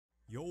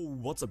Yo,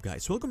 what's up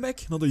guys, welcome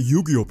back, another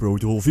YgoPro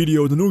Duel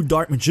video, the new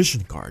Dark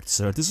Magician cards.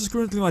 This is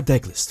currently my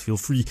deck list. Feel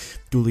free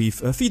to leave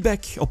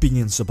feedback,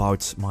 opinions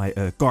about my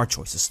card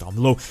choices down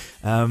below.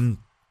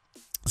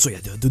 So yeah,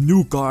 the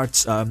new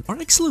cards are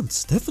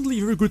excellent, definitely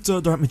very good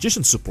Dark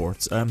Magician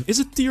support. Is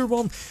it tier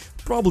 1?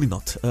 Probably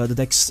not. The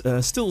deck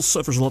still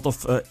suffers a lot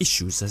of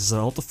issues, has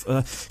a lot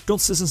of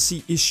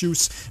consistency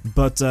issues,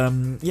 but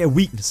yeah,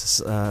 weaknesses.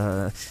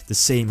 The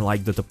same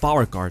like the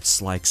power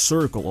cards like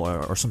Circle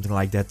or something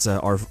like that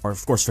are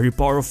of course very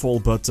powerful,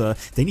 but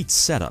they need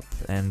setup,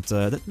 and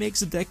that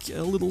makes the deck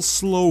a little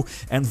slow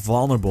and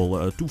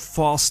vulnerable to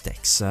fast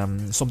decks.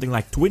 Something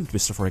like Twin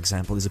Twister, for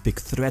example, is a big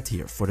threat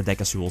here for the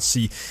deck, as you will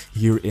see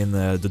here in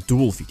the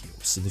Duel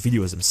videos, in the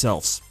videos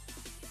themselves.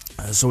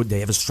 So they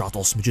have a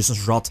Stratos,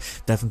 Magician's Rod,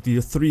 definitely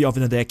a 3 of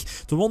in the deck.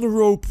 The Wonder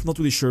Rope, not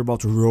really sure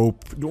about the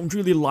Rope, don't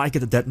really like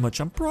it that much.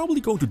 I'm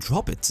probably going to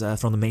drop it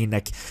from the main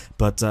deck,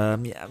 but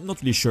yeah, I'm not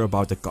really sure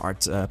about the card.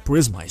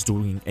 Prisma is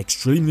doing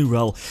extremely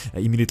well,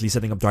 immediately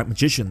setting up Dark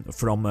Magician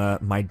from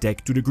my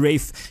deck to the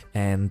grave,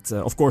 and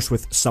of course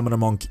with Summoner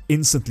Monk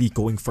instantly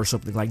going for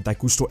something like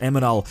Daigusto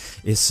Emerald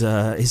is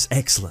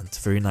excellent.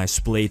 Very nice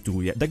play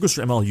too. Yeah,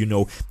 Daigusto Emerald, you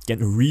know, can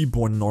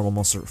reborn a normal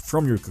monster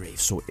from your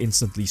grave, so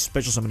instantly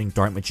special summoning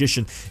Dark Magician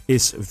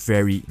is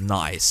very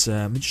nice.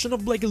 Magician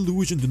of Black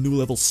Illusion, the new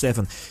level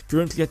 7,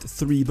 currently at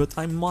 3, but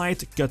I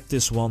might cut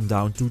this one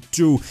down to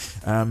 2.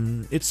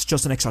 It's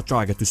just an extra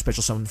target to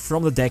special summon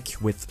from the deck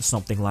with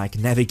something like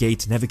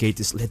Navigate.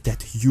 Navigate is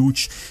that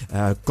huge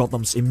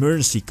Gotham's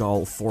emergency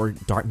call for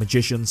Dark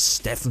Magicians,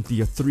 definitely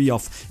a 3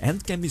 of,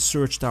 and can be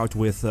searched out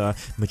with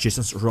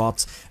Magician's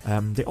Rod.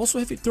 They also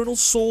have Eternal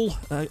Soul,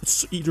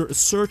 it's either a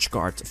search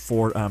card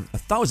for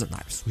 1000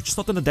 Knives, which is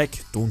not in the deck,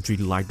 don't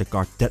really like the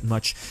card that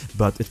much,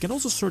 but it can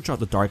also search out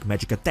the Dark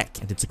Magic attack,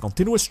 and it's a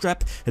continuous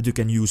trap that you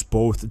can use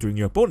both during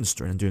your opponent's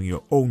turn and during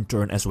your own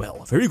turn as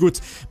well. Very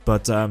good,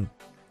 but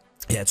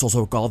yeah, it's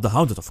also a Call of the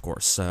Haunted, of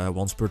course.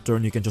 Once per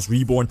turn you can just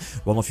reborn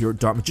one of your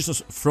Dark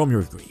Magicians from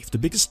your grave. The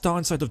biggest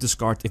downside of this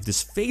card, if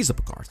this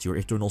face-up card, your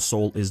Eternal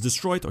Soul, is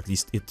destroyed, or at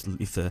least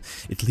if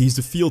it leaves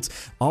the field,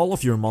 all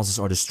of your monsters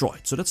are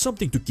destroyed. So that's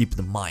something to keep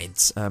in mind.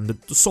 The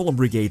Solemn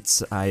Brigade,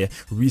 I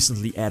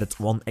recently added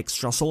 1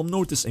 extra Solemn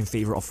Notice in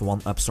favor of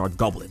 1 Upstart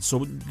Goblin.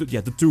 So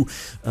yeah, the 2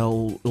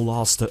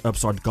 last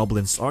Upstart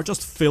Goblins are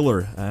just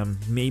filler.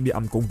 Maybe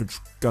I'm going to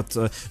cut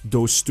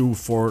those 2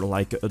 for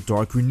like a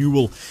Dark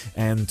Renewal,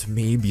 and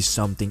maybe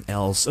something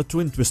else, a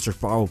Twin Twister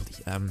probably.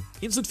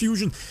 Instant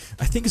Fusion,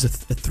 I think is a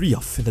 3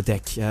 of in the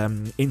deck.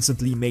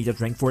 Instantly make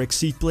that rank 4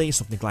 Exceed play,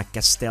 something like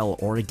Castell,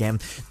 or again,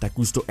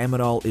 Daigusto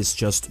Emerald is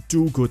just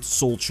too good.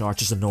 Soul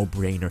Charge is a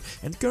no-brainer,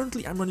 and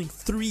currently I'm running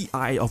 3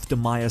 Eye of the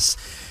Mayas.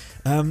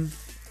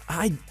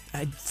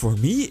 For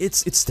me,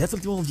 it's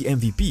definitely one of the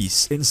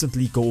MVPs.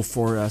 Instantly go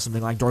for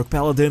something like Dark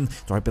Paladin.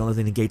 Dark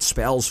Paladin negates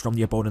spells from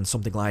the opponent,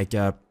 something like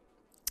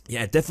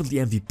yeah, definitely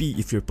MVP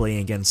if you're playing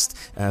against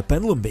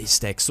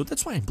Pendulum-based decks, so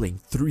that's why I'm playing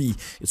 3.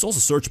 It's also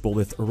searchable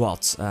with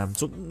Rod,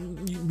 so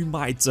you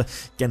might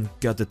can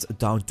cut it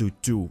down to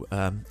 2.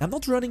 I'm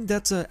not running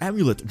that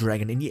Amulet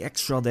Dragon in the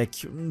extra deck,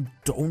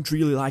 don't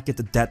really like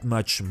it that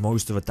much.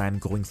 Most of the time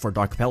going for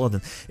Dark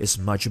Paladin is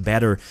much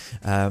better.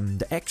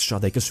 The extra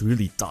deck is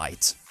really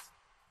tight.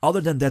 Other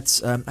than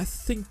that, I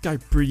think I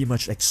pretty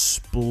much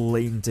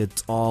explained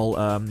it all.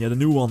 Yeah, the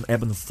new one,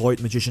 Ebon Void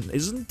Magician,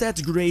 isn't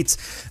that great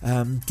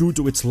due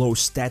to its low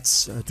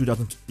stats.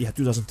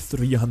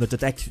 2300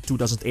 attack,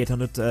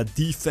 2800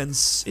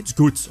 defense. It's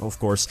good, of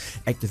course.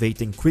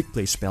 Activating quick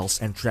play spells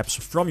and traps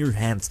from your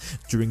hand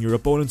during your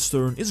opponent's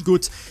turn is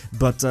good,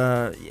 but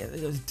yeah,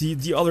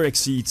 the other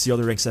exceeds, the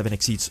other rank 7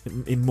 exceeds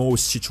in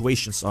most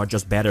situations are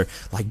just better,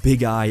 like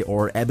Big Eye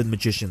or Ebon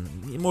Magician.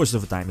 Most of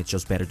the time it's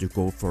just better to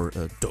go for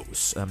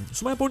those.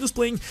 So my opponent is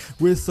playing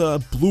with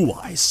Blue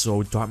Eyes,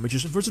 so Dark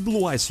Magician versus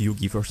Blue Eyes,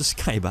 Yugi versus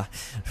Kaiba.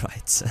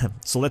 Right,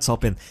 so let's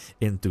hop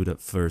into the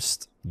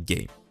first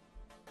game.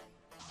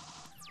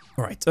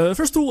 Alright,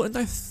 first tool, and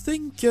I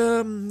think,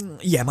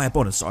 yeah, my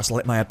opponent starts.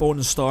 Let my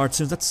opponent start,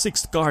 since that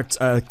 6th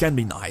card can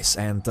be nice,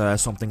 and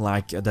something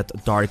like that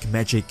Dark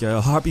Magic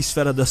Harpy's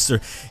Feather Duster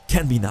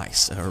can be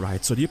nice.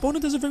 Right, so the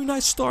opponent has a very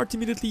nice start,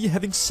 immediately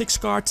having 6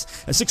 cards,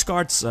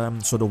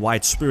 so the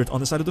White Spirit on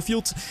the side of the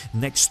field.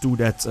 Next to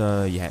that,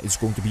 yeah, it's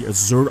going to be a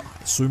Azure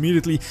Eye, so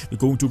immediately we're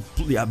going to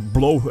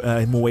blow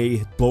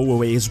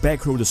away his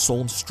back row, the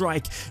Solemn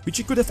Strike, which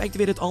he could have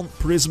activated on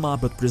Prisma,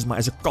 but Prisma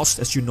has a cost,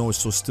 as you know,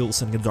 so still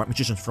sending a Dark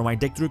Magician from my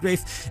deck to the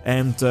grave,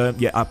 and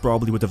yeah, I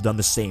probably would have done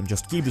the same,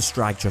 just keep the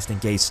strike just in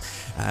case.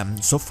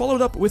 So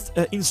followed up with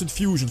Instant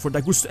Fusion for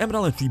Daigusto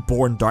Emerald and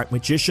Reborn Dark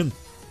Magician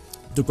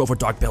to go for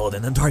Dark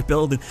Paladin, and Dark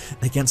Paladin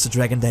against the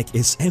Dragon deck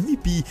is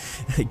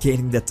MVP,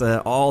 gaining that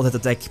all that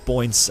attack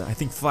points, I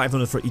think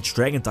 500 for each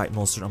Dragon type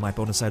monster on my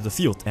opponent's side of the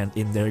field and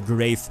in their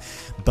grave,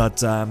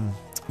 but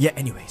yeah,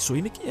 anyway, so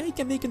he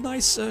can make a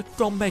nice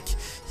comeback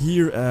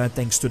here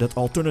thanks to that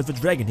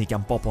alternative dragon. He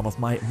can pop one of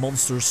my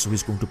monsters, so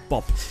he's going to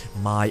pop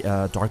my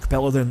Dark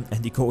Paladin,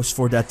 and he goes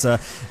for that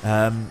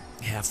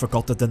Yeah, I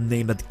forgot the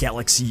name, that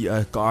Galaxy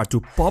card to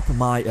pop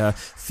my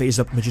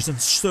face-up Magician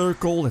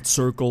Circle. That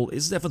Circle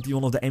is definitely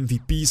one of the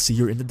MVPs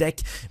here in the deck.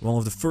 One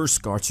of the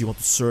first cards you want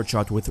to search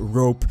out with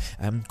Rope.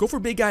 Go for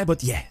Big Eye,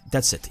 but yeah,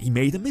 that's it. He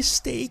made a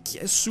mistake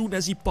as soon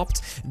as he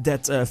popped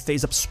that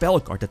face-up spell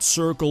card, that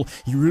Circle.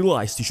 He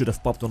realized he should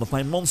have popped one of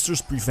my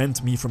monsters,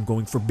 prevent me from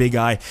going for Big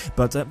Eye.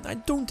 But I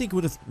don't think it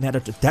would have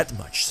mattered that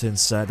much,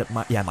 since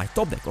my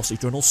top deck was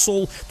Eternal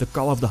Soul, the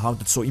Call of the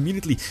Haunted. So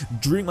immediately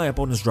during my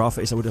opponent's draw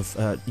phase, I would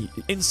have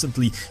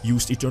instantly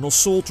used Eternal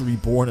Soul to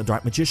reborn a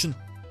Dark Magician.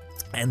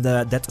 And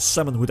that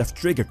summon would have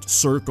triggered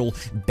Circle,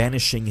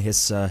 banishing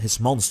his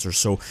monster.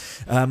 So,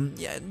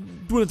 yeah, it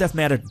wouldn't have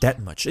mattered that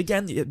much.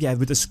 Again, yeah,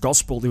 with this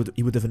Gospel,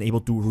 he would have been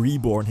able to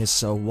reborn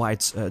his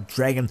white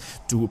dragon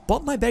to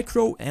pop my back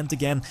row. And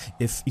again,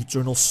 if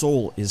Eternal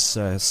Soul is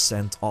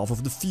sent off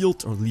of the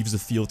field or leaves the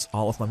field,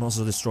 all of my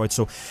monsters are destroyed.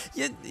 So,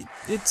 yeah,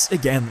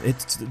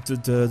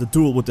 the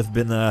duel would have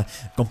been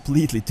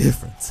completely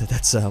different.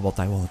 That's what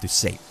I wanted to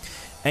say.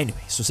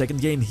 Anyway, so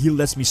second game, he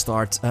lets me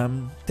start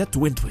that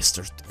Twin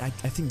Twister. I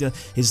think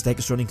his deck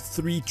is running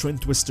 3 Twin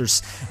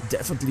Twisters.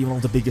 Definitely one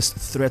of the biggest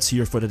threats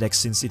here for the deck,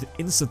 since it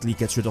instantly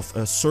gets rid of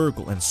a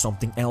Circle and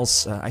something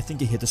else. I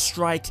think he hit a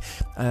Strike.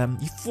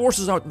 He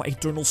forces out my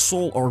Eternal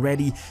Soul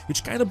already,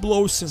 which kind of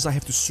blows since I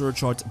have to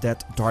search out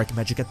that Dark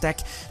Magic attack.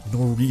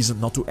 No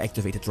reason not to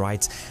activate it,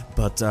 right?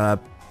 But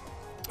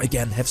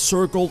again, have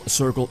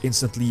Circle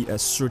instantly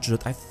searches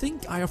it. I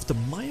think Eye of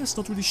Timaeus,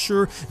 not really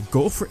sure.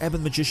 Go for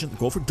Ebon Magician,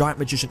 go for Dark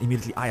Magician,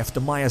 immediately Eye of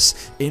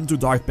Timaeus into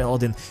Dark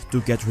Paladin to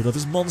get rid of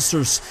his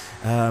monsters.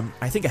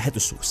 I think I had to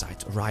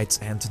Suicide, right?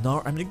 And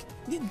now I'm in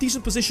a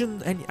decent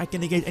position and I can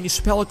negate any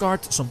spell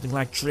card, something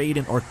like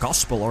Trade-in or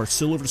Gospel or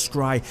Silver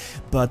Scry,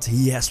 but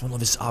he has one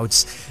of his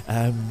outs.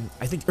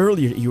 I think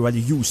earlier he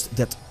already used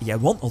that, yeah,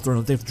 one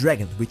alternative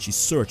dragon, which he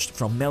searched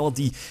from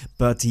Melody,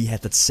 but he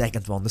had that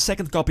second one, the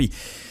second copy.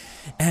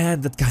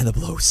 And that kind of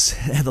blows.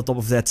 And on top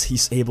of that,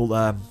 he's able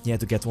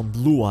to get one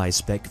Blue Eyes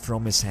back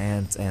from his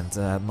hand.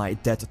 And my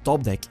dead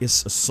top deck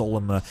is a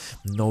Solemn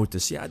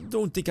Notice. Yeah, I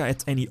don't think I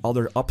had any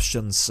other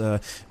options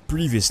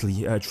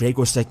previously.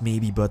 Draco's deck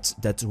maybe, but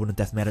that wouldn't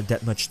have mattered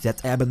that much.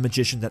 That Ebon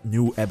Magician, that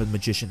new Ebon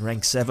Magician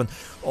rank 7,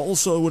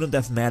 also wouldn't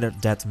have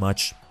mattered that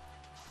much.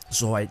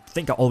 So I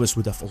think I always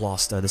would have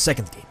lost the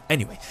second game.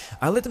 Anyway,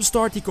 I let him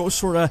start. He goes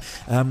for a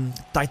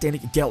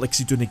Titanic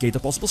Galaxy to negate a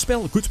possible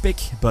spell. Good pick,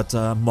 but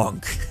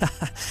Monk.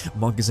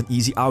 Monk is an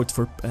easy out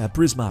for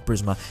Prisma.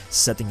 Prisma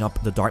setting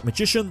up the Dark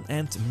Magician.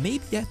 And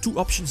maybe, yeah, 2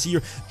 options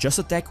here. Just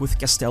attack with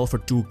Castell for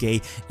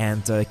 2k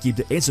and keep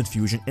the Instant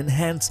Fusion in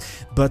hand.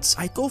 But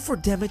I go for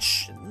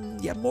damage.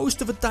 Yeah, most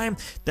of the time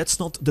that's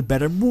not the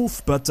better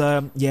move, but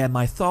yeah,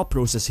 my thought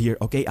process here,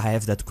 okay, I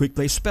have that quick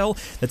play spell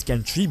that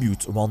can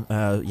tribute one,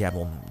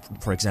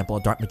 for example,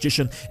 a Dark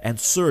Magician, and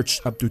search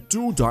up to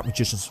 2 Dark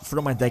Magicians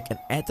from my deck and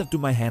add them to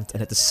my hand,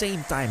 and at the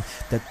same time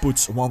that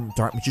puts 1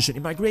 Dark Magician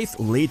in my grave,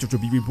 later to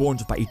be reborn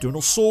by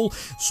Eternal Soul.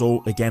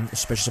 So again,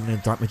 special summon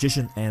a Dark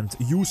Magician and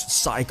use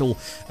Circle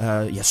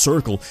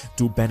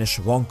to banish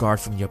 1 card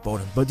from the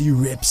opponent. But he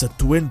rips a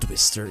Twin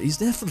Twister. He's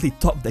definitely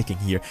top decking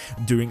here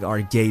during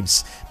our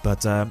games.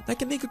 But I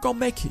can make a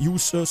comeback,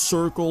 use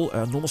Circle,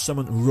 normal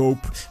summon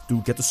Rope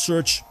to get a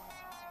search.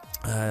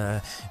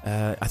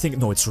 I think,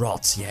 no, it's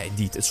Rod. Yeah,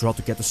 indeed, it's Rod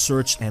to get a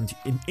search, and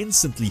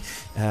instantly,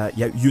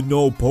 yeah, you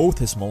know, both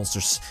his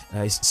monsters,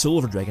 his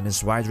Silver Dragon,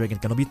 his White Dragon,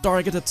 cannot be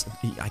targeted.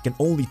 I can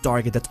only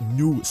target that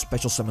new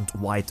special summoned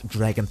White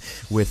Dragon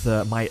with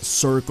my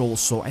Circle.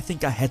 So I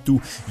think I had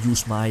to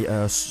use my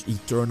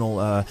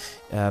Eternal,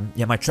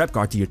 my trap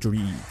card here to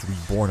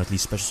reborn, at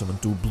least special summon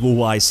 2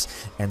 Blue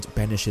Eyes and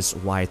banish his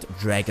White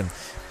Dragon.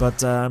 But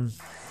yeah,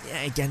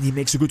 again, he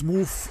makes a good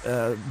move.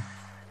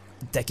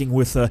 Attacking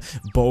with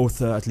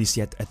both, at least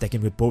yet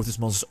attacking with both his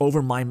monsters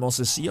over my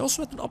monsters. He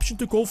also had an option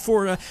to go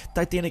for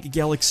Titanic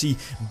Galaxy,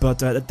 but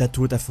that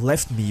would have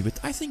left me with,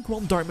 I think,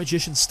 1 Dark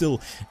Magician still.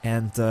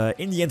 And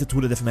in the end, it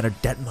wouldn't have mattered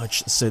that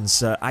much,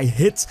 since I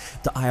hit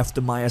the Eye of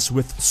Timaeus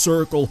with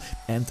Circle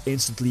and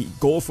instantly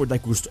go for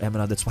Daigusto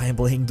Emerald. That's why I'm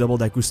playing double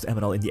Daigusto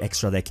Emerald in the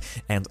extra deck,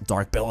 and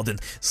Dark Paladin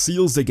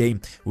seals the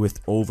game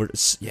with over,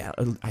 yeah,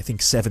 I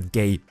think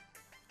 7k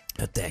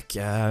attack.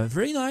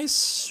 Very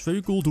nice,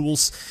 very cool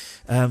duels.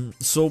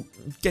 So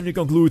can we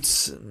conclude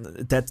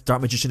that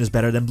Dark Magician is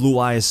better than Blue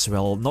Eyes?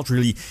 Well, not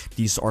really.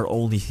 These are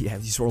only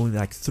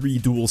like 3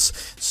 duels,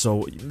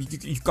 so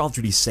you can't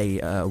really say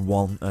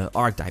one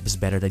archetype is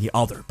better than the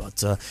other.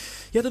 But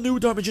yeah, the new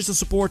Dark Magician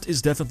support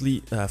is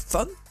definitely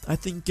fun. I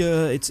think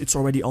it's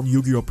already on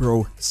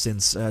YgoPro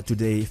since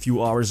today, a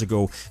few hours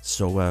ago.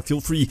 So feel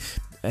free,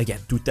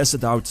 again, to test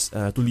it out,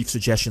 to leave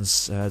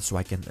suggestions so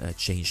I can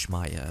change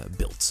my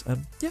build.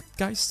 Yeah,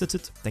 guys, that's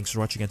it. Thanks for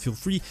watching, and feel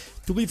free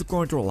to leave a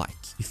comment or a like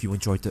if you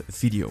enjoyed the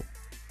video.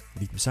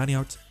 Lithium signing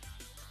out.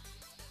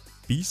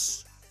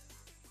 Peace.